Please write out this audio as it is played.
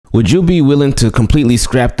Would you be willing to completely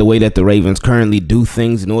scrap the way that the Ravens currently do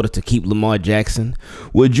things in order to keep Lamar Jackson?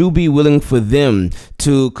 Would you be willing for them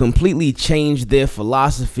to completely change their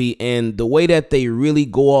philosophy and the way that they really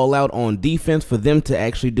go all out on defense, for them to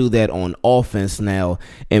actually do that on offense now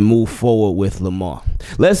and move forward with Lamar?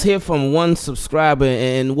 Let's hear from one subscriber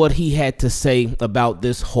and what he had to say about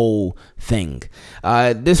this whole thing.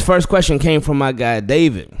 This first question came from my guy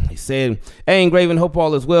David. He said, "Hey Ingraven, hope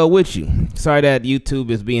all is well with you. Sorry that YouTube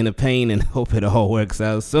is being a pain and hope it all works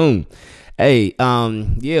out soon." Hey,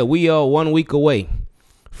 yeah, we are 1 week away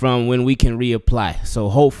from when we can reapply, so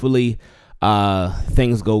hopefully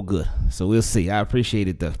things go good. So we'll see. I appreciate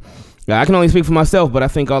it though. I can only speak for myself, but I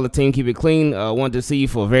think all the team keep it clean. Wanted to see you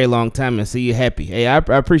for a very long time and see you happy. Hey, I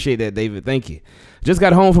appreciate that, David. Thank you. Just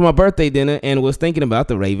got home from my birthday dinner and was thinking about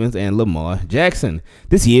the Ravens and Lamar Jackson.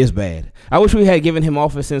 This year is bad. I wish we had given him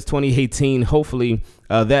offer since 2018. Hopefully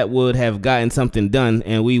that would have gotten something done,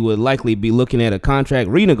 and we would likely be looking at a contract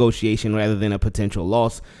renegotiation rather than a potential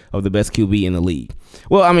loss of the best QB in the league.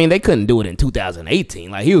 Well, I mean, they couldn't do it in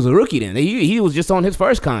 2018. Like, he was a rookie then. He was just on his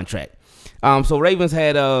first contract. So Ravens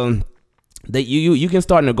had you can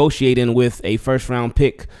start negotiating with a first-round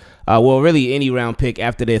pick, well, really any round pick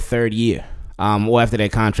after their third year, or after their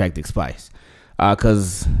contract expires.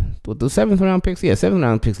 Because the seventh-round picks, yeah,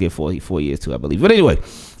 seventh-round picks get 4 years too, I believe. But anyway,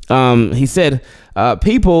 he said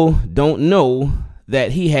people don't know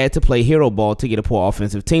that he had to play hero ball to get a poor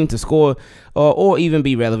offensive team to score or even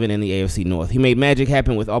be relevant in the AFC North. He made magic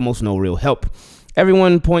happen with almost no real help.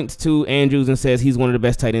 Everyone points to Andrews and says he's one of the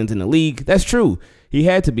best tight ends in the league. That's true. He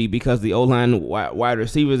had to be, because the O-line, wide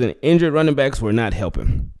receivers, and injured running backs were not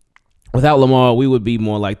helping. Without Lamar, we would be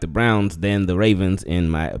more like the Browns than the Ravens, in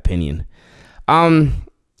my opinion.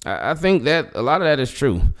 I think that a lot of that is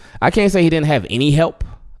true. I can't say he didn't have any help,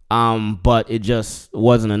 but it just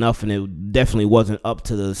wasn't enough, and it definitely wasn't up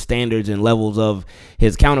to the standards and levels of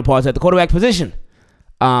his counterparts at the quarterback position.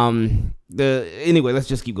 Anyway, let's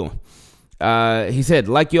just keep going. He said,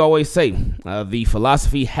 like you always say, the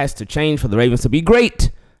philosophy has to change for the Ravens to be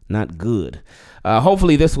great, not good.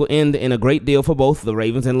 Hopefully this will end in a great deal for both the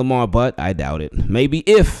Ravens and Lamar, but I doubt it. Maybe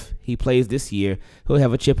if he plays this year, he'll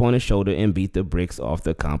have a chip on his shoulder and beat the bricks off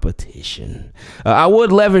the competition. I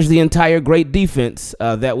would leverage the entire great defense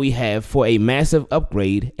that we have for a massive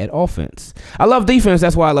upgrade at offense. I love defense,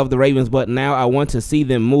 that's why I love the Ravens, but now I want to see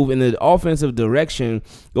them move in the offensive direction.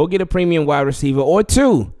 Go get a premium wide receiver or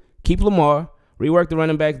two. Keep Lamar, rework the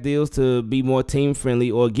running back deals to be more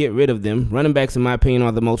team-friendly, or get rid of them. Running backs, in my opinion,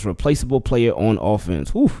 are the most replaceable player on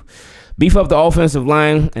offense. Whew. Beef up the offensive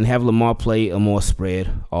line and have Lamar play a more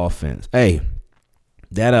spread offense. Hey,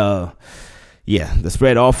 that, yeah, the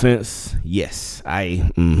spread offense, yes.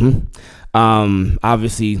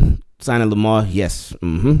 Obviously, signing Lamar, yes.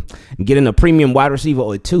 Getting a premium wide receiver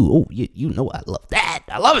or two. Oh, you know I love that.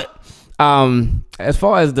 I love it. As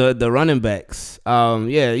far as the running backs,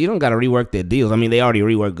 yeah, you don't got to rework their deals. I mean, they already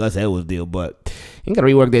reworked Gus Edwards' deal, but you got to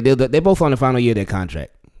rework their deal. They're both on the final year of their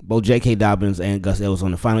contract. Both J.K. Dobbins and Gus Edwards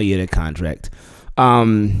on the final year of their contract.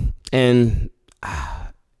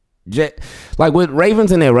 Like with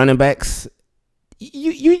Ravens and their running backs,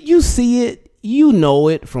 you see it, you know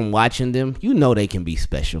it from watching them. You know they can be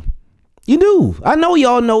special. You do. I know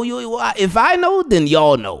y'all know. If I know, then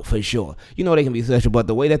y'all know for sure. You know they can be special, but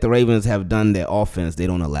the way that the Ravens have done their offense, they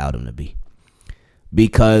don't allow them to be.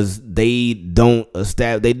 Because they don't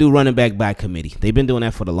establish, they do running back by committee. They've been doing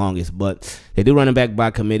that for the longest, but they do running back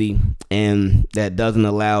by committee, and that doesn't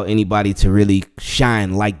allow anybody to really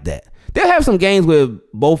shine like that. They'll have some games where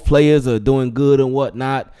both players are doing good and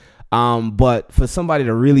whatnot, but for somebody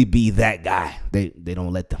to really be that guy, they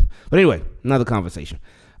don't let them. But anyway, another conversation.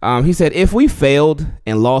 He said, if we failed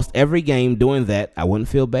and lost every game doing that, I wouldn't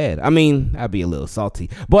feel bad. I mean, I'd be a little salty,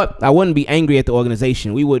 but I wouldn't be angry at the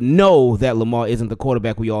organization. We would know that Lamar isn't the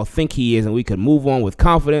quarterback we all think he is, and we could move on with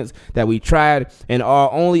confidence that we tried and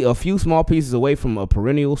are only a few small pieces away from a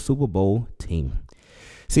perennial Super Bowl team.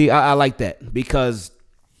 See, I like that, because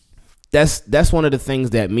that's one of the things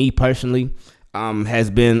that me personally has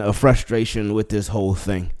been a frustration with this whole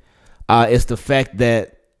thing. It's the fact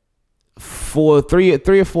that for three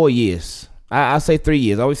or 4 years, I say 3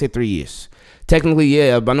 years. I always say 3 years. Technically,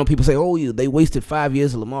 yeah, but I know people say, oh, they wasted 5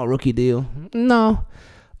 years of Lamar rookie deal. No,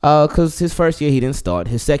 because his first year he didn't start.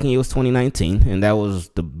 His second year was 2019, and that was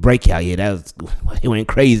the breakout year. It went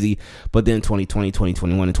crazy. But then 2020,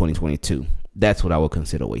 2021, and 2022, that's what I would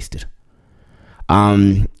consider wasted.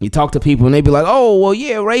 You talk to people, and they be like, oh, well,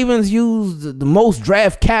 yeah, Ravens used the most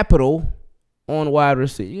draft capital on wide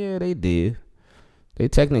receiver. Yeah, they did. They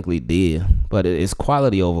technically did, but it's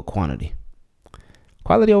quality over quantity.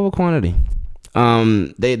 Quality over quantity.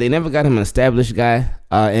 They never got him an established guy.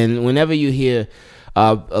 And whenever you hear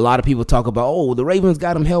a lot of people talk about, oh, the Ravens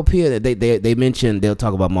got him help here, they mention, they'll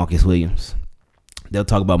talk about Marcus Williams. They'll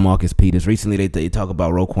talk about Marcus Peters. Recently, they talk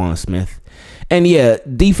about Roquan Smith. And yeah,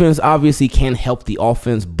 defense obviously can help the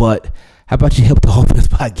offense, but how about you help the offense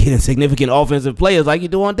by getting significant offensive players like you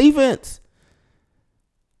do on defense?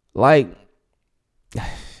 Like,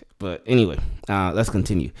 but anyway, let's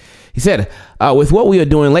continue. He said, with what we are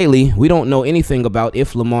doing lately, we don't know anything about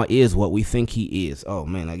if Lamar is what we think he is. Oh,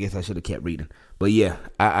 man, I guess I should have kept reading. But yeah,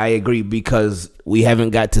 I agree, because we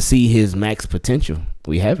haven't got to see his max potential.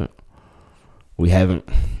 We haven't.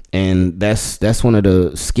 And that's one of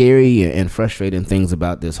the scary and frustrating things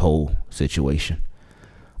about this whole situation.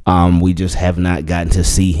 We just have not gotten to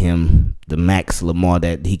see him, the max Lamar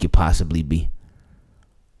that he could possibly be.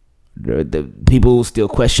 The people still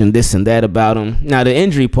question this and that about him. Now, the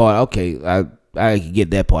injury part, okay, I get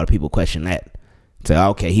that part. People question that. So,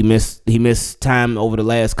 okay, he missed time over the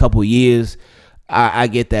last couple years. I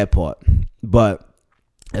get that part. But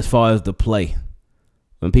as far as the play,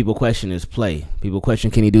 when people question his play, people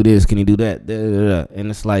question, can he do this? Can he do that? And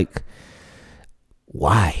it's like,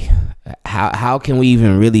 why? How can we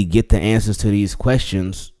even really get the answers to these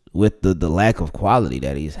questions with the lack of quality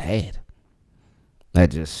that he's had?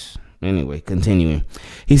 Anyway, continuing.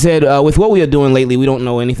 He said, with what we are doing lately, we don't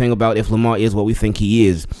know anything about if Lamar is what we think he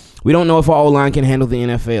is. We don't know if our O-line can handle the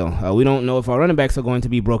NFL. We don't know if our running backs are going to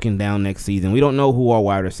be broken down next season. We don't know who our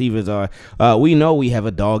wide receivers are. We know we have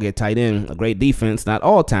a dog at tight end, a great defense, not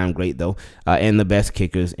all-time great, though, and the best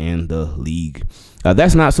kickers in the league.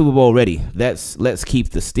 That's not Super Bowl ready. Let's keep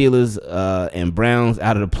the Steelers and Browns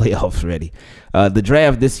out of the playoffs ready. The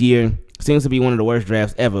draft this year seems to be one of the worst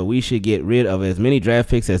drafts ever. We should get rid of as many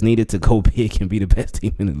draft picks as needed to go big and be the best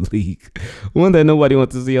team in the league. One that nobody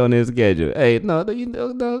wants to see on their schedule. Hey, no,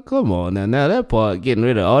 come on now. Now that part, getting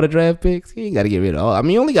rid of all the draft picks, you ain't got to get rid of all. I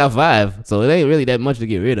mean, you only got 5, so it ain't really that much to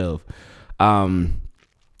get rid of.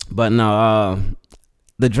 But no,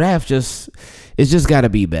 the draft it's just got to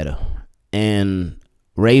be better. And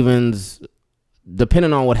Ravens,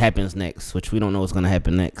 depending on what happens next, which we don't know what's going to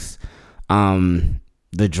happen next,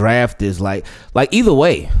 the draft is like either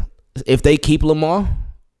way, if they keep Lamar,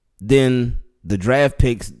 then the draft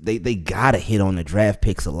picks, they got to hit on the draft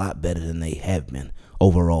picks a lot better than they have been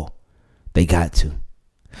overall. They got to.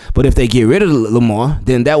 But if they get rid of Lamar,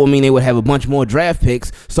 then that would mean they would have a bunch more draft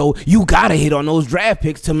picks. So you got to hit on those draft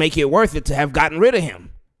picks to make it worth it to have gotten rid of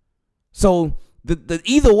him. So the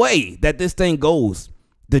either way that this thing goes,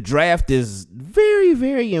 the draft is very,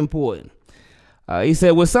 very important. He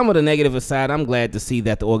said, with some of the negative aside, I'm glad to see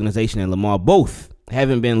that the organization and Lamar both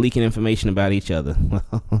haven't been leaking information about each other.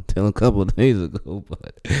 Well, until a couple of days ago,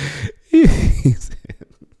 but he said,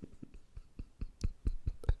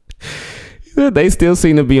 they still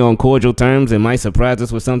seem to be on cordial terms and might surprise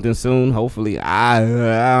us with something soon. Hopefully, I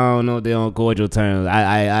don't know if they're on cordial terms.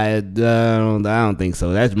 I don't think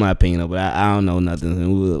so. That's my opinion, but I don't know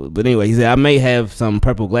nothing. But anyway, he said, I may have some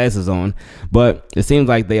purple glasses on, but it seems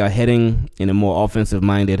like they are heading in a more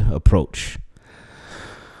offensive-minded approach.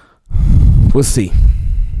 We'll see.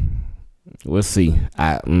 We'll see.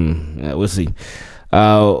 We'll see.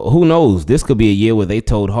 Who knows? This could be a year where they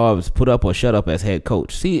told Harbaugh put up or shut up as head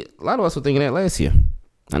coach. See, a lot of us were thinking that last year.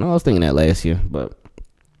 I know I was thinking that last year, but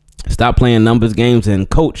stop playing numbers games and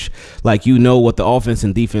coach like you know what the offense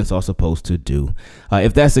and defense are supposed to do.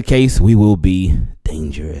 If that's the case, we will be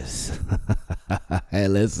dangerous. Hey,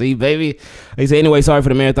 let's see, baby. He said, anyway, sorry for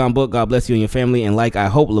the marathon book. God bless you and your family. And like I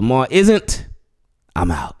hope Lamar isn't, I'm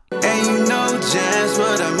out. And you know just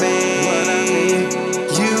what I mean.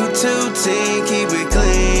 You too, team, keep it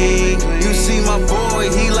clean. You see my boy,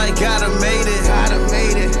 he like gotta made it.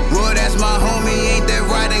 Boy, that's my homie, ain't that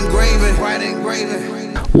right engraving.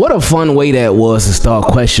 What a fun way that was to start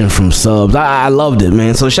question from subs. I loved it,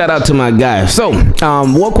 man. So shout out to my guy. So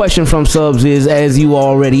what question from subs is, as you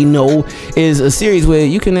already know, is a series where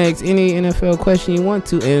you can ask any NFL question you want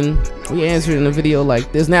to, and we answer it in a video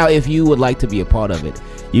like this. Now, if you would like to be a part of it,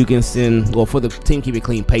 you can send, well, for the Team Keep It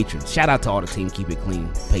Clean patrons. Shout out to all the Team Keep It Clean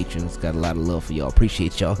patrons. Got a lot of love for y'all.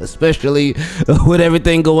 Appreciate y'all, especially with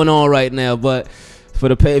everything going on right now. But for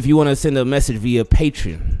the if you want to send a message via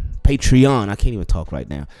Patreon, I can't even talk right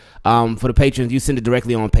now. For the patrons, you send it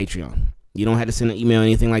directly on Patreon. You don't have to send an email or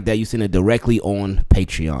anything like that. You send it directly on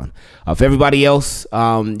Patreon. For everybody else,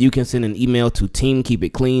 you can send an email to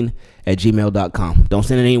teamkeepitclean@gmail.com. Don't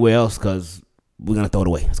send it anywhere else because we're going to throw it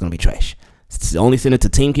away. It's going to be trash. Only send it to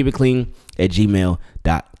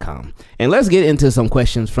teamkeepitclean@gmail.com. And let's get into some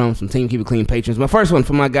questions from some Team Keep It Clean patrons. My first one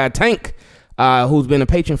from my guy Tank. who's been a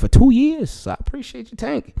patron for 2 years. So I appreciate you,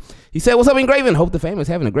 Tank. He said, "What's up, Ingraven? Hope the family's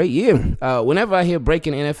having a great year. Whenever I hear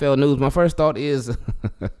breaking NFL news, my first thought is,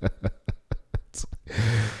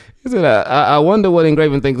 he said, I wonder what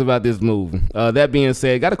Ingraven thinks about this move. That being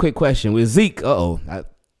said, got a quick question with Zeke.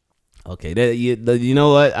 Okay, you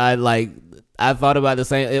know what? I thought about the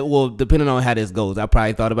same. Well, depending on how this goes, I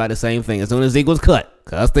probably thought about the same thing as soon as Zeke was cut.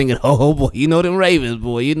 Cause I was thinking, oh boy, you know them Ravens,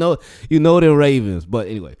 boy, you know them Ravens. But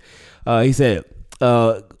anyway, he said,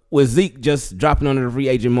 with Zeke just dropping onto the free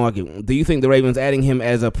agent market, do you think the Ravens adding him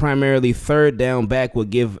as a primarily third down back would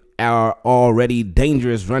give our already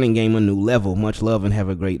dangerous running game a new level? Much love and have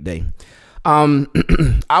a great day.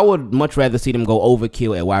 I would much rather see them go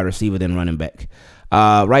overkill at wide receiver than running back.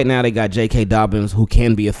 Right now they got J.K. Dobbins, who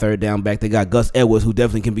can be a third down back. They got Gus Edwards, who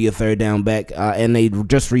definitely can be a third down back. And they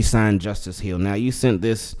just re-signed Justice Hill. Now, you sent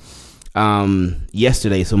this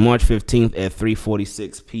yesterday, so March 15th at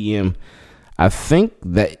 3:46 p.m. I think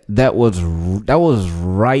that was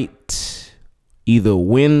right either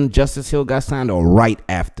when Justice Hill got signed or right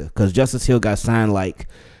after, because Justice Hill got signed like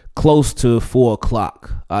close to 4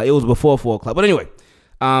 o'clock. It was before 4 o'clock. But anyway,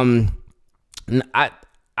 I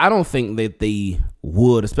don't think that they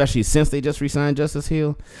would, especially since they just re-signed Justice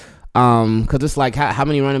Hill. Because it's like, how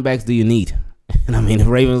many running backs do you need? And I mean, the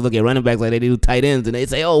Ravens look at running backs like they do tight ends, and they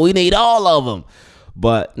say, oh, we need all of them.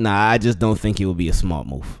 But nah, I just don't think it would be a smart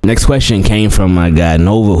move. Next question came from my guy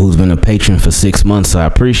Nova, who's been a patron for 6 months, so I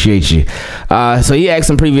appreciate you. So he asked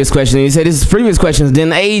some previous questions. He said his previous questions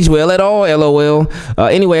didn't age well at all, LOL.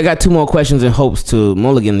 Anyway, I got 2 more questions in hopes to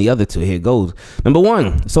mulligan the other 2. Here goes. Number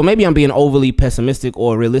 1, so maybe I'm being overly pessimistic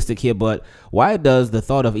or realistic here, but why does the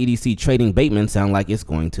thought of EDC trading Bateman sound like it's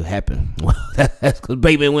going to happen? Well, that's because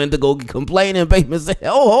Bateman went to go complain, and Bateman said,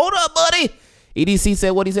 oh, hold up, buddy. EDC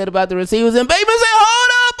said what he said about the receivers, and Bateman said, hold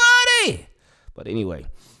up, buddy. But anyway,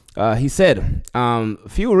 he said,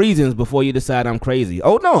 few reasons before you decide I'm crazy.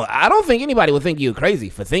 Oh, no, I don't think anybody would think you're crazy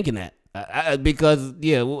for thinking that. Because,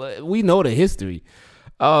 yeah, we know the history.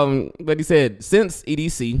 But he said, since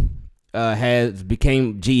EDC has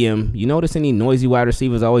became GM, you notice any noisy wide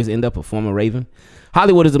receivers always end up a former Raven?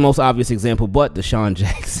 Hollywood is the most obvious example, but Deshaun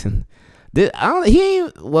Jackson. He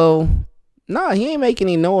ain't making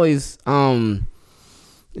any noise.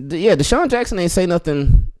 Deshaun Jackson ain't say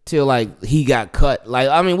nothing till like he got cut. Like,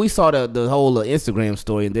 I mean, we saw the whole Instagram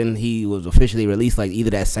story, and then he was officially released like either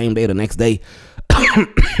that same day or the next day.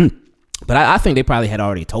 But I think they probably had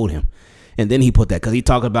already told him, and then he put that because he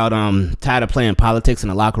talked about tired of playing politics in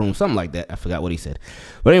the locker room, something like that. I forgot what he said,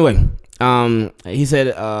 but anyway, he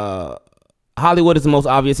said Hollywood is the most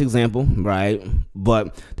obvious example, right?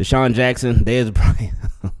 But Deshaun Jackson, there's Brian.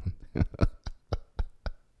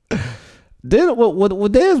 Then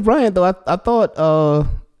with Dez Bryant though, I thought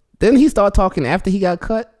didn't he start talking after he got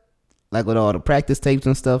cut, like with all the practice tapes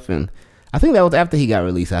and stuff, and I think that was after he got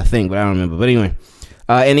released, I think, but I don't remember. But anyway,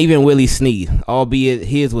 and even Willie Snead, albeit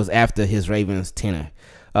his was after his Ravens tenure.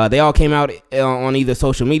 They all came out on either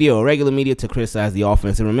social media or regular media to criticize the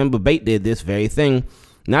offense. And remember, Bate did this very thing,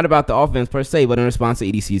 not about the offense per se, but in response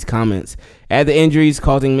to EDC's comments. Add the injuries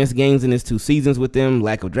causing missed games in his 2 seasons with them,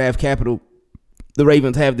 lack of draft capital the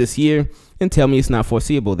Ravens have this year, and tell me it's not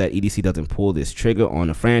foreseeable that EDC doesn't pull this trigger on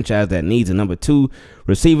a franchise that needs a number 2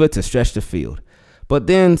 receiver to stretch the field. But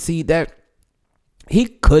then, see, that he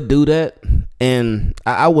could do that, and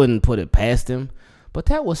I wouldn't put it past him, but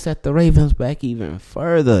that would set the Ravens back even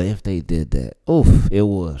further if they did that. Oof, it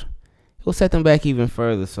would. It will set them back even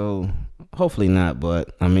further, so hopefully not.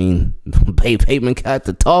 But, I mean, Bateman got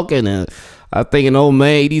to talking, and I'm thinking, oh,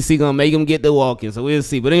 man, EDC going to make him get to walking, so we'll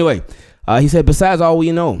see. But anyway, he said, besides all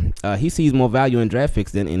we know, he sees more value in draft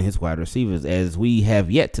picks than in his wide receivers, as we have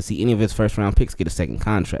yet to see any of his first-round picks get a second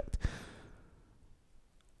contract.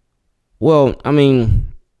 Well, I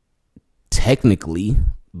mean, technically,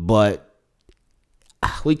 but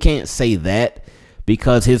we can't say that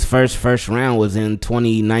because his first round was in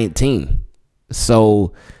 2019.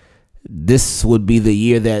 So this would be the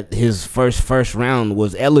year that his first round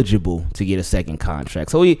was eligible to get a second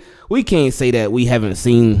contract. So we can't say that we haven't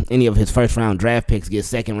seen any of his first round draft picks get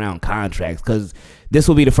second round contracts, because this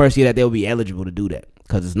will be the first year that they'll be eligible to do that,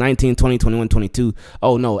 because it's 19, 20, 21, 22.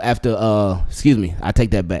 Oh no, after excuse me, I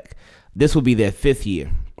take that back. This will be their 5th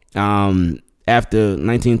year. After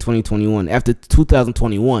 19, 20, 21, after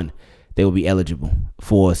 2021, they will be eligible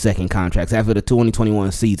for second contracts after the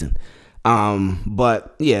 2021 season.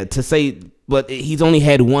 But yeah, to say, but he's only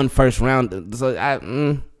had 1 first round. So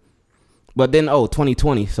but then,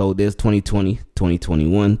 2020. So there's 2020,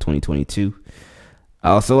 2021, 2022.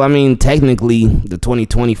 So I mean, technically the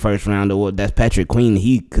 2020 first rounder, that's Patrick Queen.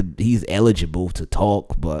 He's eligible to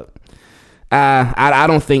talk, but I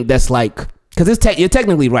don't think that's like, because you're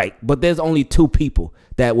technically right, but there's only 2 people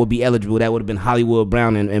that would be eligible. That would have been Hollywood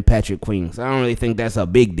Brown and Patrick Queen. So I don't really think that's a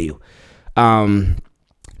big deal.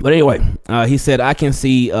 But anyway, he said, I can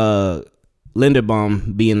see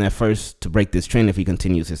Linderbaum being that first to break this trend if he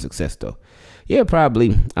continues his success, though. Yeah,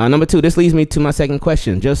 probably. Number 2, this leads me to my second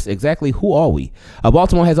question. Just exactly who are we?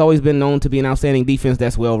 Baltimore has always been known to be an outstanding defense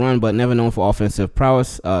that's well run, but never known for offensive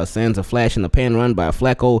prowess. Sans a flash in the pan run by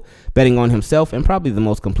Flacco betting on himself, and probably the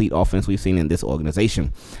most complete offense we've seen in this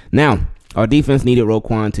organization. Now, our defense needed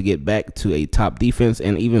Roquan to get back to a top defense,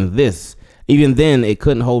 and even then, it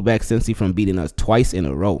couldn't hold back Cincy from beating us twice in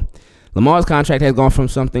a row. Lamar's contract has gone from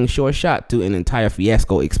something sure shot to an entire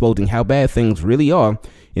fiasco, exposing how bad things really are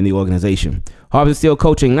in the organization. Harbaugh is still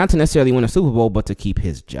coaching, not to necessarily win a Super Bowl, but to keep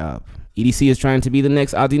his job. EDC is trying to be the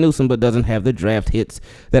next Ozzie Newsome, but doesn't have the draft hits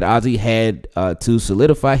that Ozzie had to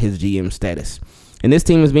solidify his GM status. And this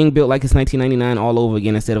team is being built like it's 1999 all over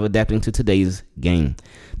again instead of adapting to today's game.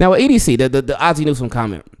 Now, with EDC, the Ozzie Newsome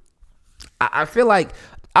comment, I feel like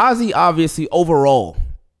Ozzie, obviously, overall,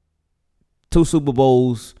 2 Super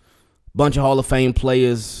Bowls, bunch of Hall of Fame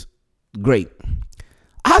players, great.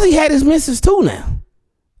 Ozzie had his misses too now.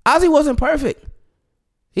 Ozzie wasn't perfect.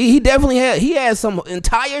 He definitely had some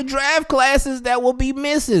entire draft classes that will be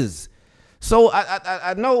misses. So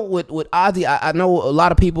I know with Ozzie, I know a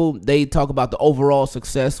lot of people, they talk about the overall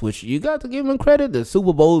success, which you got to give him credit. The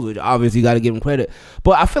Super Bowls, which obviously you got to give him credit.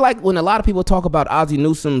 But I feel like when a lot of people talk about Ozzie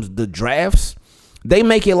Newsome's the drafts, they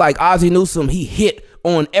make it like Ozzie Newsome, he hit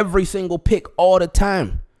on every single pick all the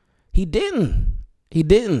time. He didn't.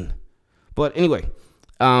 But anyway,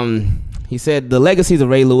 he said the legacies of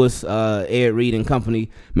Ray Lewis, Ed Reed and company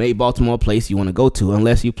made Baltimore a place you want to go to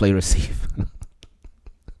unless you play receiver.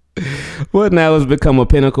 What now has become a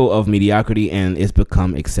pinnacle of mediocrity, and it's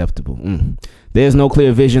become acceptable. There's no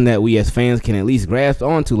clear vision that we as fans can at least grasp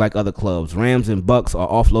onto like other clubs. Rams and Bucks are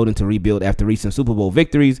offloading to rebuild after recent Super Bowl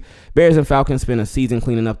victories. Bears and Falcons spent a season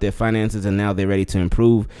cleaning up their finances, and now they're ready to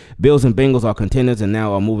improve. Bills and Bengals are contenders and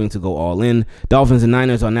now are moving to go all in. Dolphins and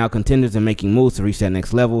Niners are now contenders and making moves to reach that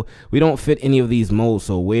next level. We don't fit any of these molds,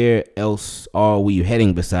 so where else are we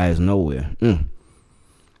heading besides nowhere?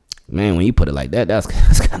 Man, when you put it like that, that's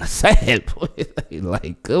kind of sad.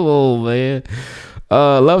 Like, come on, man.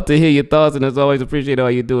 Love to hear your thoughts, and as always, appreciate all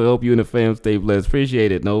you do. I hope you and the fam stay blessed.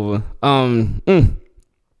 Appreciate it, Nova.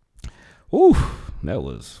 Ooh, that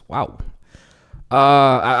was wow.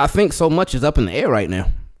 I think so much is up in the air right now,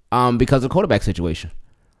 because of the quarterback situation.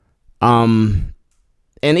 And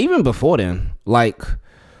even before then, like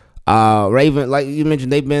Raven, like you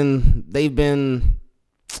mentioned, they've been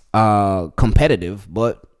competitive,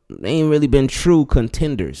 but they ain't really been true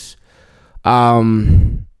contenders.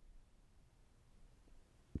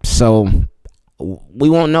 So we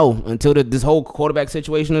won't know until this whole quarterback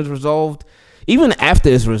situation is resolved. Even after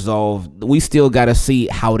it's resolved, we still got to see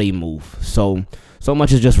how they move. So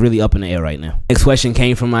much is just really up in the air right now. Next question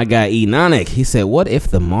came from my guy E. Nanik. He said, what if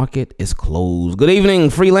the market is closed? Good evening,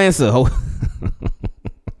 freelancer.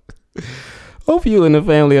 Hope you and the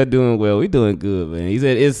family are doing well. We doing good, man. He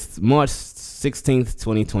said it's March 16th,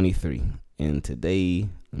 2023. And today,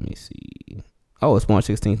 let me see. Oh, it's March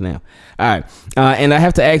 16th now. All right. And I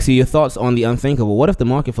have to ask you your thoughts on the unthinkable. What if the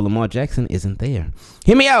market for Lamar Jackson isn't there?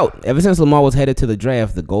 Hear me out. Ever since Lamar was headed to the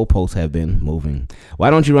draft, the goalposts have been moving. Why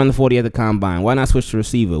don't you run the 40 at the combine? Why not switch to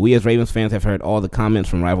receiver? We as Ravens fans have heard all the comments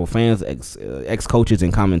from rival fans, ex-coaches,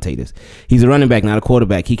 and commentators. He's a running back, not a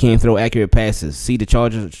quarterback. He can't throw accurate passes. See the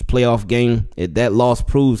Chargers playoff game? That loss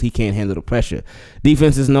proves he can't handle the pressure.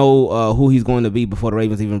 Defenses know who he's going to be before the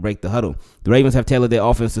Ravens even break the huddle. The Ravens have tailored their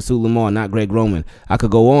offense to suit Lamar, not Greg Roman. I could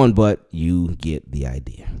go on, but you get the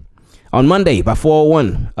idea. On Monday, by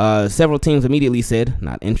 4:01, several teams immediately said,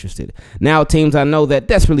 not interested. Now, teams I know that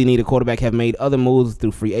desperately need a quarterback have made other moves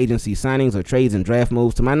through free agency signings or trades and draft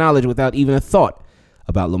moves, to my knowledge, without even a thought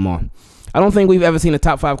about Lamar. I don't think we've ever seen a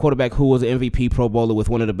top 5 quarterback who was an MVP Pro Bowler with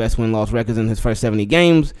one of the best win-loss records in his first 70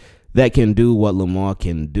 games that can do what Lamar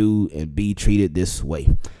can do and be treated this way.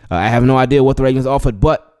 I have no idea what the Ravens offered,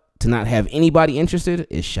 but to not have anybody interested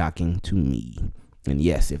is shocking to me. And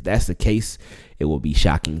yes, if that's the case, it will be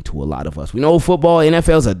shocking to a lot of us. We know football,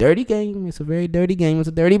 NFL is a dirty game. It's a very dirty game. It's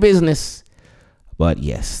a dirty business. But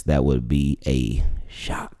yes, that would be a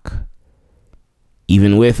shock.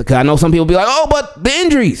 Even with, because I know some people be like, oh, but the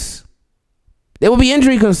injuries. There will be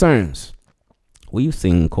injury concerns. We've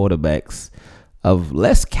seen quarterbacks of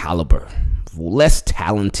less caliber, less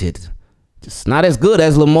talented, just not as good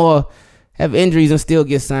as Lamar, have injuries and still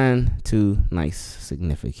get signed to nice,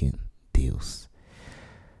 significant deals.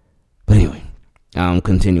 But anyway,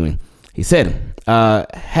 continuing. He said,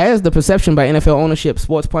 has the perception by NFL ownership,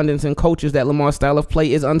 sports pundits, and coaches that Lamar's style of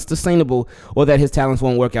play is unsustainable or that his talents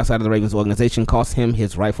won't work outside of the Ravens organization cost him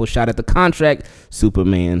his rightful shot at the contract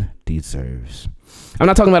Superman deserves? I'm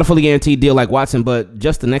not talking about a fully guaranteed deal like Watson, but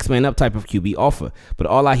just the next man up type of QB offer. But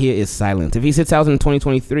all I hear is silence. If he sits out in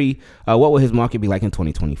 2023, what will his market be like in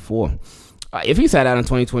 2024? If he sat out in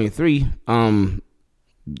 2023, all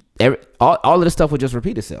of this stuff would just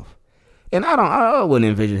repeat itself. And I wouldn't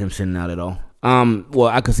envision him sitting out at all. Well,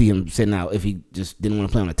 I could see him sitting out if he just didn't want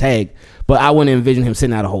to play on a tag, but I wouldn't envision him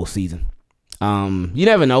sitting out a whole season. You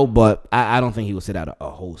never know, but I don't think he would sit out a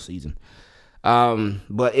whole season.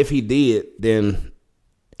 But if he did, then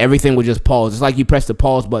everything would just pause. It's like you press the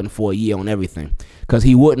pause button for a year on everything, because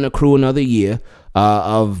he wouldn't accrue another year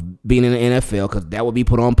of being in the NFL, because that would be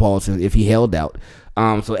put on pause if he held out.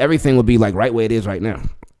 So everything would be like right where it is right now.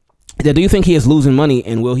 Do you think he is losing money,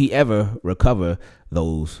 and will he ever recover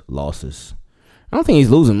those losses? I don't think he's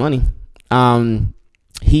losing money.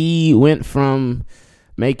 He went from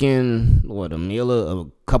making a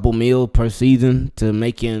couple mil per season to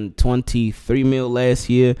making 23 mil last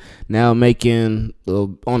year. Now making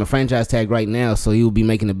on a franchise tag right now, so he will be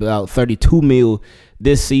making about 32 mil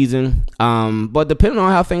this season. But depending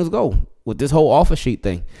on how things go with this whole offer sheet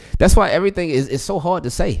thing, that's why everything is so hard to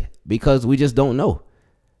say, because we just don't know.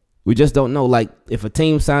 We just don't know. Like, if a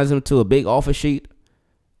team signs him to a big offer sheet,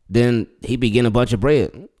 then he be getting a bunch of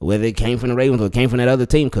bread, whether it came from the Ravens or it came from that other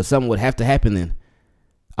team, because something would have to happen then.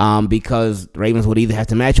 Because the Ravens would either have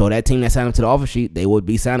to match, or that team that signed him to the offer sheet, they would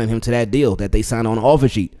be signing him to that deal that they signed on the offer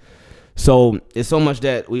sheet. So it's so much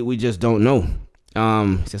that we just don't know.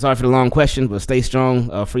 So sorry for the long question, but stay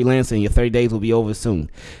strong, freelance, and your 30 days will be over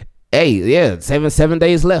soon. Hey, yeah, seven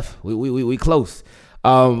days left. We close.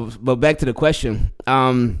 But back to the question.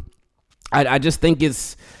 I just think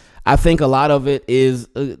I think a lot of it is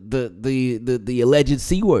the alleged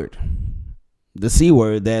C word. The C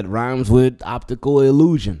word that rhymes with optical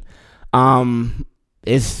illusion.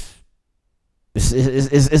 It's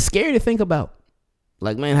scary to think about.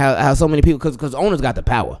 Like, man, how so many people, because owners got the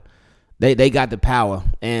power. They got the power,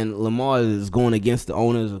 and Lamar is going against the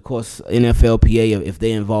owners. Of course, NFLPA, if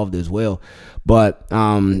they're involved as well, but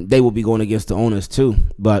they will be going against the owners too.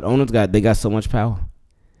 But owners got so much power,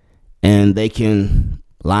 and they can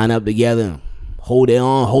line up together, and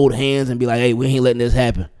hold hands, and be like, "Hey, we ain't letting this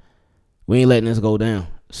happen. We ain't letting this go down."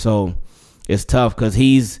 So it's tough, because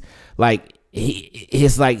he's trying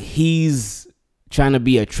to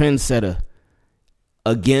be a trendsetter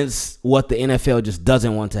against what the NFL just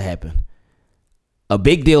doesn't want to happen. A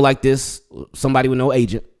big deal like this, somebody with no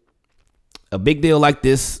agent, a big deal like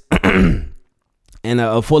this, and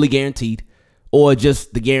a fully guaranteed, or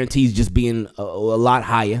just the guarantees just being a lot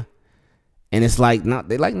higher. And it's like, no,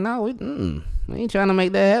 we ain't trying to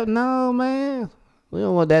make that happen. No, man, we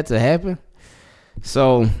don't want that to happen.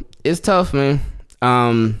 So it's tough, man.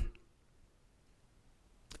 And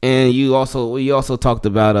we also talked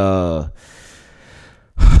about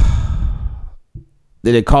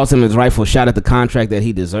that it cost him his rightful shot at the contract that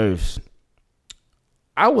he deserves.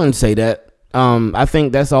 I wouldn't say that. I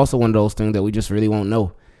think that's also one of those things that we just really won't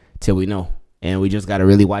know till we know. And we just got to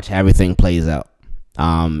really watch how everything plays out.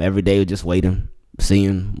 Every day we're just waiting,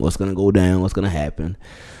 seeing what's going to go down, what's going to happen.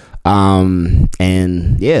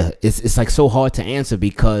 And yeah, it's like so hard to answer,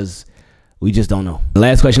 because we just don't know. The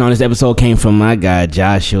last question on this episode came from my guy,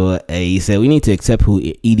 Joshua A. He said, we need to accept who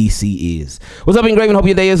EDC is. What's up, Ingraven? Hope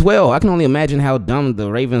your day is well. I can only imagine how dumb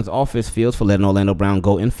the Ravens office feels for letting Orlando Brown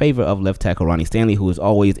go in favor of left tackle Ronnie Stanley, who is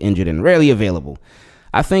always injured and rarely available.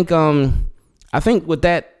 I think with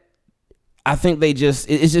that, I think they just,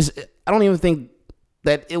 it's just, I don't even think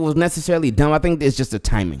that it was necessarily dumb. I think it's just the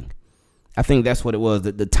timing. I think that's what it was.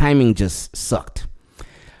 The timing just sucked.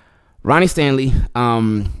 Ronnie Stanley,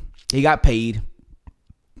 he got paid,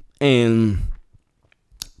 and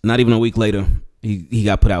not even a week later, he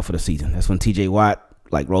got put out for the season. That's when TJ Watt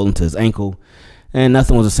rolled into his ankle, and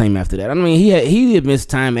nothing was the same after that. I mean, he had missed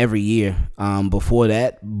time every year before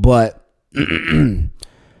that, but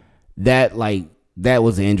that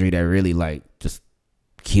was the injury that really just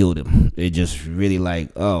killed him. It just really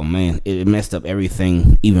oh man, it messed up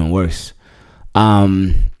everything even worse.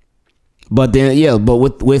 But then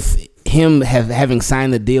with him having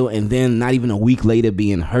signed the deal, and then not even a week later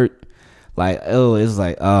being hurt,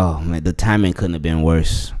 oh man, the timing couldn't have been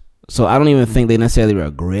worse. So I don't even think they necessarily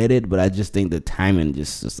regret it, but I just think the timing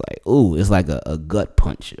just it's like a gut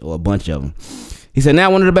punch, or a bunch of them. He said,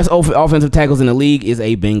 now one of the best offensive tackles in the league is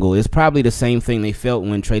a Bengal. It's probably the same thing they felt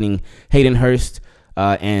when trading Hayden Hurst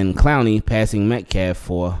and Clowney passing Metcalf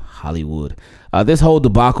for Hollywood. This whole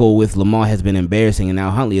debacle with Lamar has been embarrassing, and now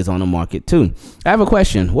Huntley is on the market too. I have a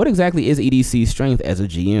question. What exactly is EDC's strength as a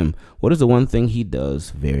GM? What is the one thing he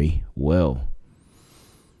does very well?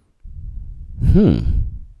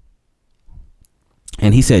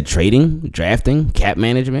 And he said trading, drafting, cap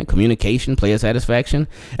management, communication, player satisfaction.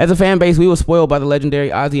 As a fan base, we were spoiled by the legendary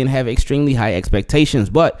Ozzy and have extremely high expectations,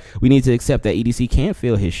 but we need to accept that EDC can't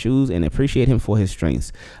fill his shoes and appreciate him for his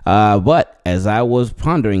strengths. But as I was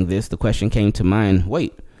pondering this, the question came to mind,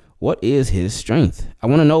 wait, what is his strength? I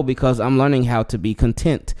want to know because I'm learning how to be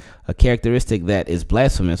content, a characteristic that is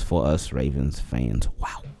blasphemous for us Ravens fans.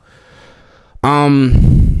 Wow.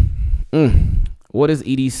 What is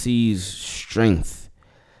EDC's strength?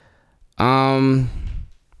 I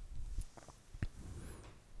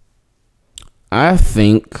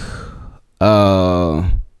think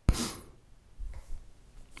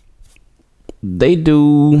they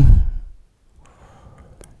do.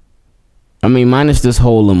 I mean, minus this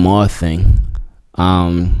whole Lamar thing.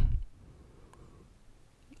 I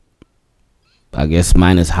guess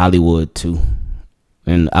minus Hollywood too.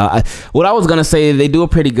 And what I was gonna say, they do a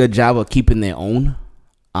pretty good job of keeping their own.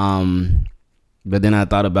 But then I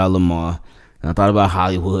thought about Lamar, and I thought about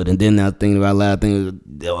Hollywood, and then I was thinking about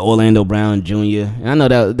Orlando Brown Jr. And I know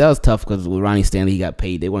that was tough because with Ronnie Stanley, he got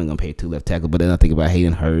paid. They weren't gonna pay 2 left tackle. But then I think about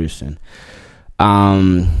Hayden Hurst and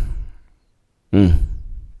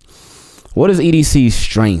what is EDC's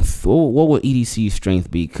strength? What would EDC's strength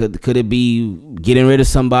be? Could it be getting rid of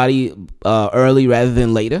somebody early rather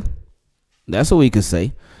than later? That's what we could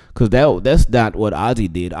say. Because that's not what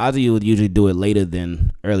Ozzy did. Ozzy would usually do it later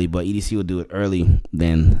than early, but EDC would do it early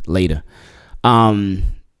than later. And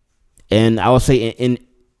I would say in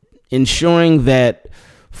ensuring that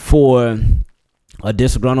for a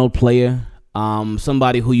disgruntled player,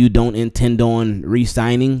 somebody who you don't intend on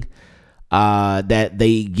re-signing, that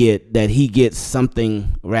he gets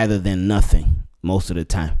something rather than nothing most of the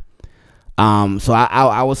time. So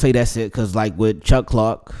I would say that's it. Because like with Chuck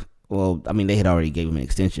Clark. Well, I mean, they had already gave him an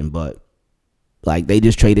extension, but like they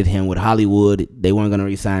just traded him with Hollywood. They weren't going to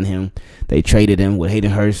re-sign him. They traded him with Hayden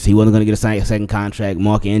Hurst. He wasn't going to get a second contract.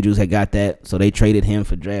 Mark Andrews had got that, so they traded him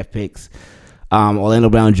for draft picks. Orlando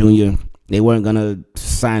Brown Jr., they weren't going to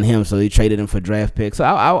sign him, so they traded him for draft picks. So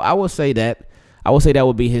I would say that. I would say that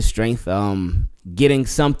would be his strength, getting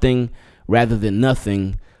something rather than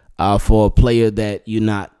nothing for a player that you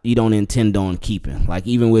don't intend on keeping. Like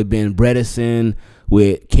even with Ben Bredesen,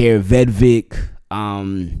 with Ingravenvids,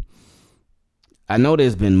 I know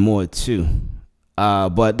there's been more too,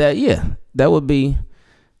 but that would be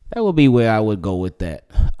where I would go with that.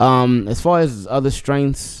 As far as other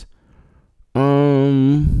strengths,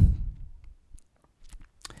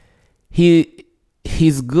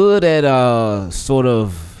 he's good at sort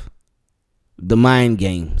of the mind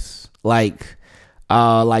games, like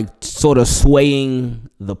sort of swaying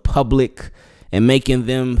the public and making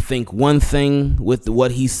them think one thing with what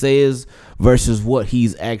he says versus what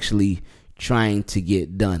he's actually trying to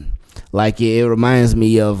get done. Like it reminds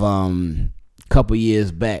me of a couple years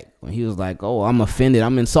back when he was like, "Oh, I'm offended.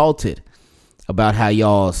 I'm insulted about how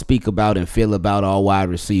y'all speak about and feel about all wide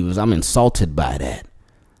receivers. I'm insulted by that.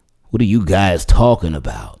 What are you guys talking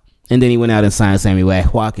about?" And then he went out and signed Sammy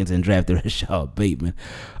Watkins and drafted Rashad Bateman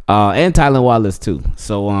and Tylan Wallace too.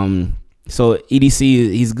 So EDC,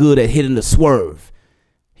 he's good at hitting the swerve.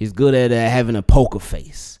 He's good at having a poker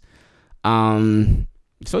face.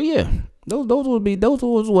 So yeah, those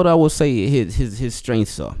was what I would say his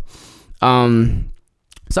strengths are. Something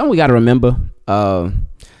we got to remember: no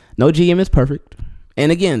GM is perfect. And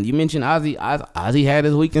again, you mentioned Ozzy. Ozzy had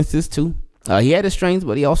his weaknesses too. He had his strengths,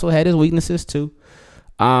 but he also had his weaknesses too.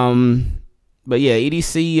 But yeah,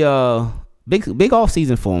 EDC. Big off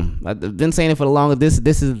season for him. I've been saying it for the longest.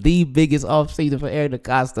 This is the biggest off season for Eric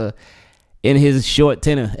DeCosta in his short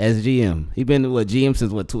tenure as GM. He's been GM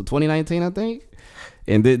since 2019, I think.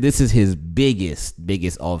 And this is his biggest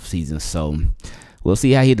off season. So we'll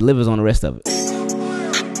see how he delivers on the rest of it.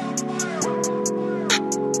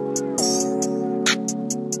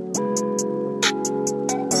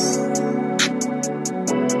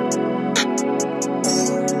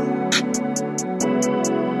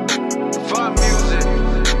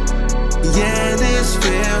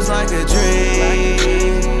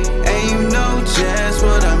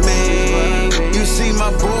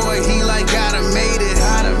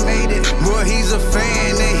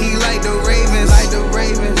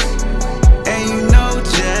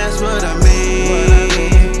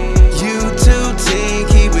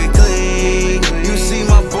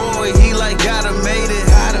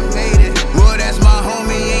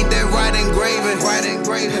 Right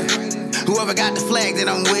Never got the flag, then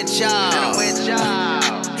I'm with y'all.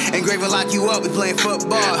 Engraven lock you up, we playing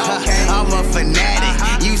football. I'm a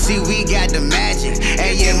fanatic. You see, we got the magic.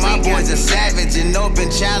 And yeah, my boys are savage and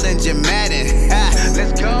open challenge and Madden.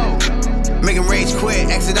 Let's go. Make him rage quit,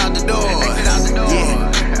 exit out the door.